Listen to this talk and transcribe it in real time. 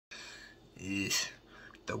Ugh.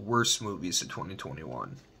 The worst movies of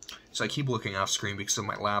 2021. So I keep looking off screen because of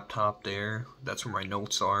my laptop there. That's where my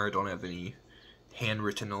notes are. I don't have any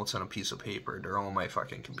handwritten notes on a piece of paper. They're all on my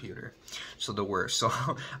fucking computer. So the worst. So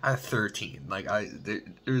I have 13. Like,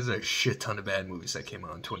 there's a shit ton of bad movies that came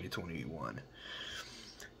out in 2021.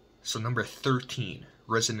 So number 13,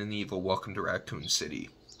 Resident Evil Welcome to Raccoon City.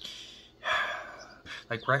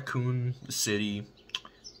 Like, Raccoon City,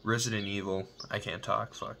 Resident Evil, I can't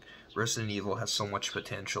talk, fuck. Resident Evil has so much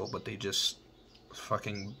potential, but they just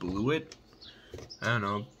fucking blew it. I don't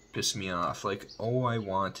know, pissed me off. Like, all I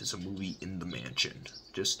want is a movie in the mansion.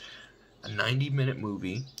 Just a 90-minute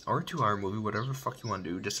movie, or a 2-hour movie, whatever the fuck you want to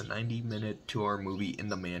do. Just a 90-minute, 2-hour movie in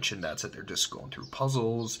the mansion. That's it. They're just going through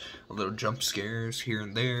puzzles, a little jump scares here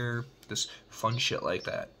and there. Just fun shit like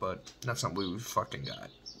that. But that's not what we fucking got.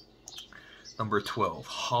 Number 12,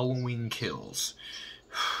 Halloween Kills.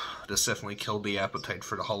 This definitely killed the appetite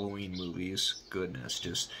for the Halloween movies. Goodness,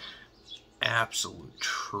 just absolute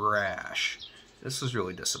trash. This was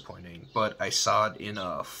really disappointing, but I saw it in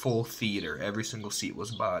a full theater. Every single seat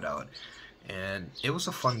was bought out, and it was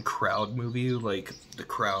a fun crowd movie. Like, the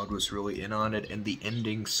crowd was really in on it, and the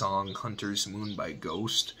ending song, Hunter's Moon by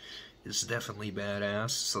Ghost, is definitely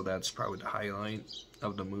badass, so that's probably the highlight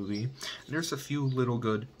of the movie. And there's a few little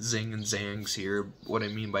good zing and zangs here. What I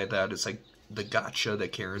mean by that is, like, the gotcha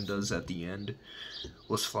that Karen does at the end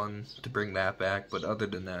was fun to bring that back, but other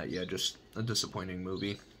than that, yeah, just a disappointing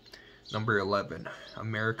movie. Number 11,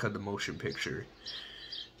 America the Motion Picture.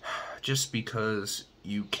 Just because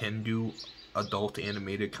you can do adult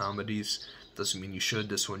animated comedies doesn't mean you should.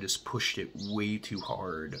 This one just pushed it way too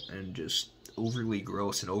hard and just overly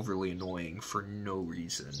gross and overly annoying for no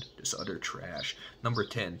reason. Just utter trash. Number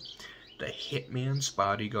 10, The Hitman's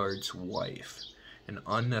Bodyguard's Wife. An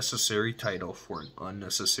unnecessary title for an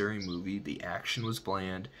unnecessary movie. The action was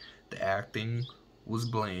bland. The acting was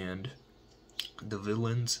bland. The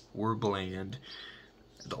villains were bland.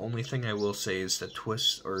 The only thing I will say is the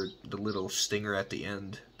twist, or the little stinger at the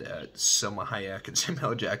end, that Selma Hayek and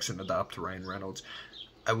Samuel Jackson adopt Ryan Reynolds.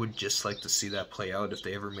 I would just like to see that play out if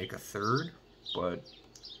they ever make a third, but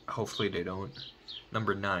hopefully they don't.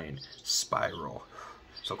 Number 9, Spiral.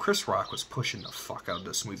 So Chris Rock was pushing the fuck out of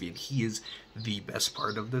this movie, and he is the best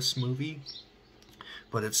part of this movie,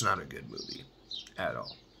 but it's not a good movie at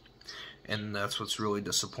all. And that's what's really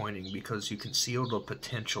disappointing, because you can see all the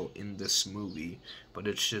potential in this movie, but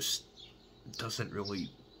it just doesn't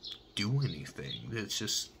really do anything. It's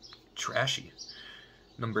just trashy.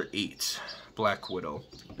 Number 8, Black Widow.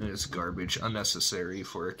 It's garbage, unnecessary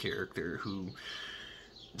for a character who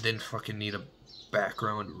didn't fucking need a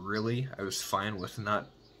background, really. I was fine with not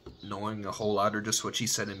knowing a whole lot, or just what she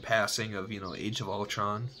said in passing of, Age of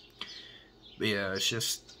Ultron. But yeah, it's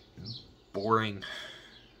just boring.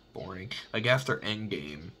 Like, after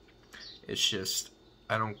Endgame, it's just,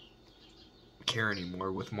 I don't care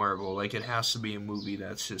anymore with Marvel. Like, it has to be a movie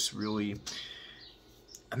that's just really,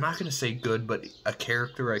 I'm not going to say good, but a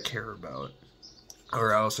character I care about.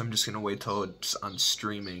 Or else I'm just going to wait till it's on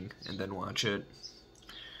streaming and then watch it.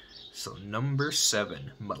 So, number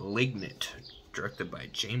 7, Malignant, directed by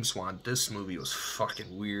James Wan. This movie was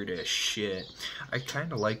fucking weird as shit. I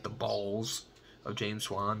kind of like the balls of James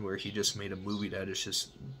Wan, where he just made a movie that is just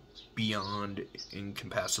beyond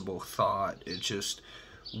incompatible thought. It's just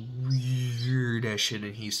weird as shit,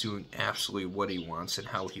 and he's doing absolutely what he wants and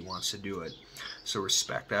how he wants to do it. So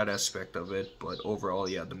respect that aspect of it, but overall,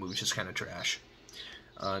 yeah, the movie's just kind of trash.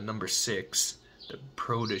 Number 6, The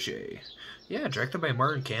Protege. Yeah, directed by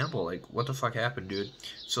Martin Campbell. Like, what the fuck happened, dude?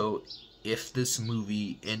 So, if this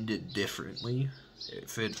movie ended differently,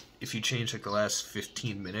 if you change, like, the last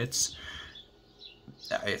 15 minutes,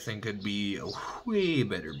 I think it'd be a way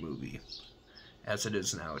better movie. As it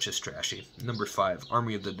is now, it's just trashy. Number 5,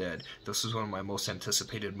 Army of the Dead. This is one of my most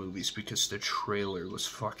anticipated movies because the trailer was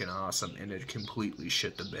fucking awesome, and it completely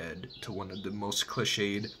shit the bed to one of the most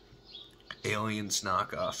cliched Aliens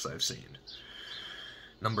knockoffs I've seen.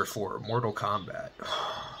 Number 4, Mortal Kombat.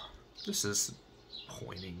 This is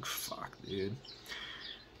pointing fuck, dude.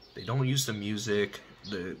 They don't use the music.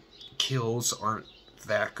 The kills aren't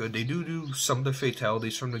that good. They do some of the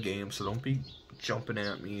fatalities from the game, so don't be jumping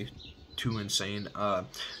at me too insane.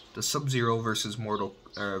 The Sub-Zero versus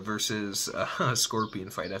Scorpion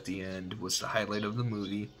fight at the end was the highlight of the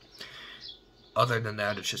movie. Other than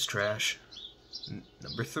that, it's just trash.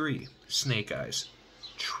 Number 3, Snake Eyes.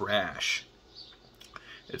 Trash.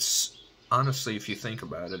 It's honestly, if you think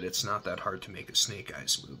about it, it's not that hard to make a Snake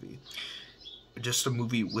Eyes movie. Just a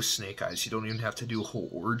movie with Snake Eyes. You don't even have to do a whole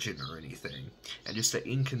origin or anything. And just the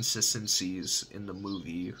inconsistencies in the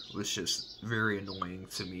movie was just very annoying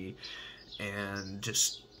to me. and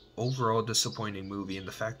just overall disappointing movie. And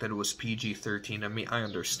the fact that it was PG-13, I mean, I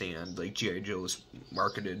understand, like, G.I. Joe is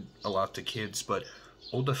marketed a lot to kids, but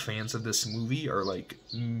all the fans of this movie are like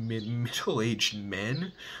middle-aged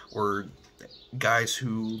men or guys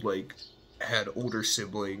who like had older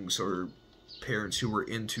siblings or parents who were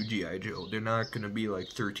into G.I. Joe. They're not going to be like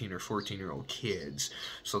 13 or 14-year-old kids.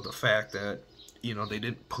 So the fact that, you know, they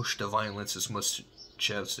didn't push the violence as much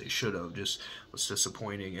as they should have just was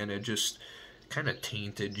disappointing, and it just kind of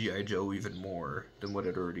tainted G.I. Joe even more than what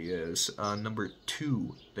it already is. Number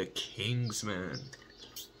 2, The Kingsman.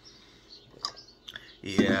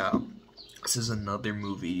 Yeah, this is another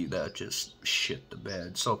movie that just shit the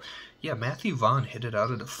bed. So, yeah, Matthew Vaughn hit it out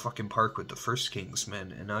of the fucking park with the first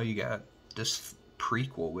Kingsman, and now you got this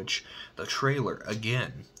prequel, which the trailer,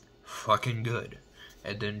 again, fucking good.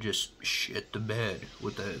 And then just shit the bed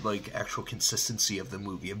with the, like, actual consistency of the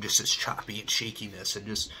movie, of just this choppy and shakiness, and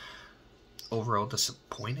just overall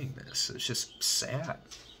disappointingness. It's just sad.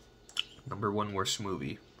 Number 1 worst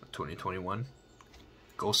movie of 2021,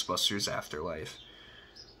 Ghostbusters Afterlife.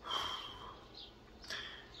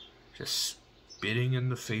 Just spitting in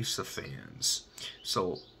the face of fans.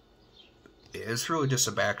 So, it's really just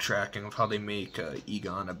a backtracking of how they make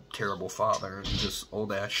Egon a terrible father and just all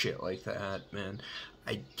that shit like that, man.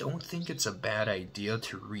 I don't think it's a bad idea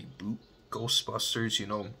to reboot Ghostbusters, you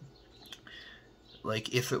know.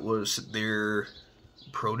 Like, if it was their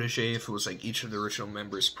protege, if it was like each of the original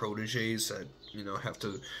members' proteges that, you know, have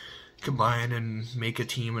to combine and make a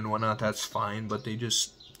team and whatnot, that's fine, but they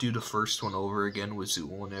just do the first one over again with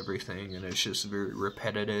Zool and everything, and it's just very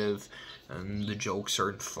repetitive, and the jokes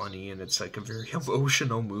aren't funny, and it's like a very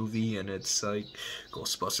emotional movie, and it's like,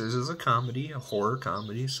 Ghostbusters is a comedy, a horror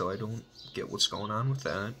comedy, so I don't get what's going on with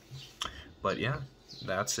that. But yeah,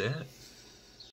 that's it.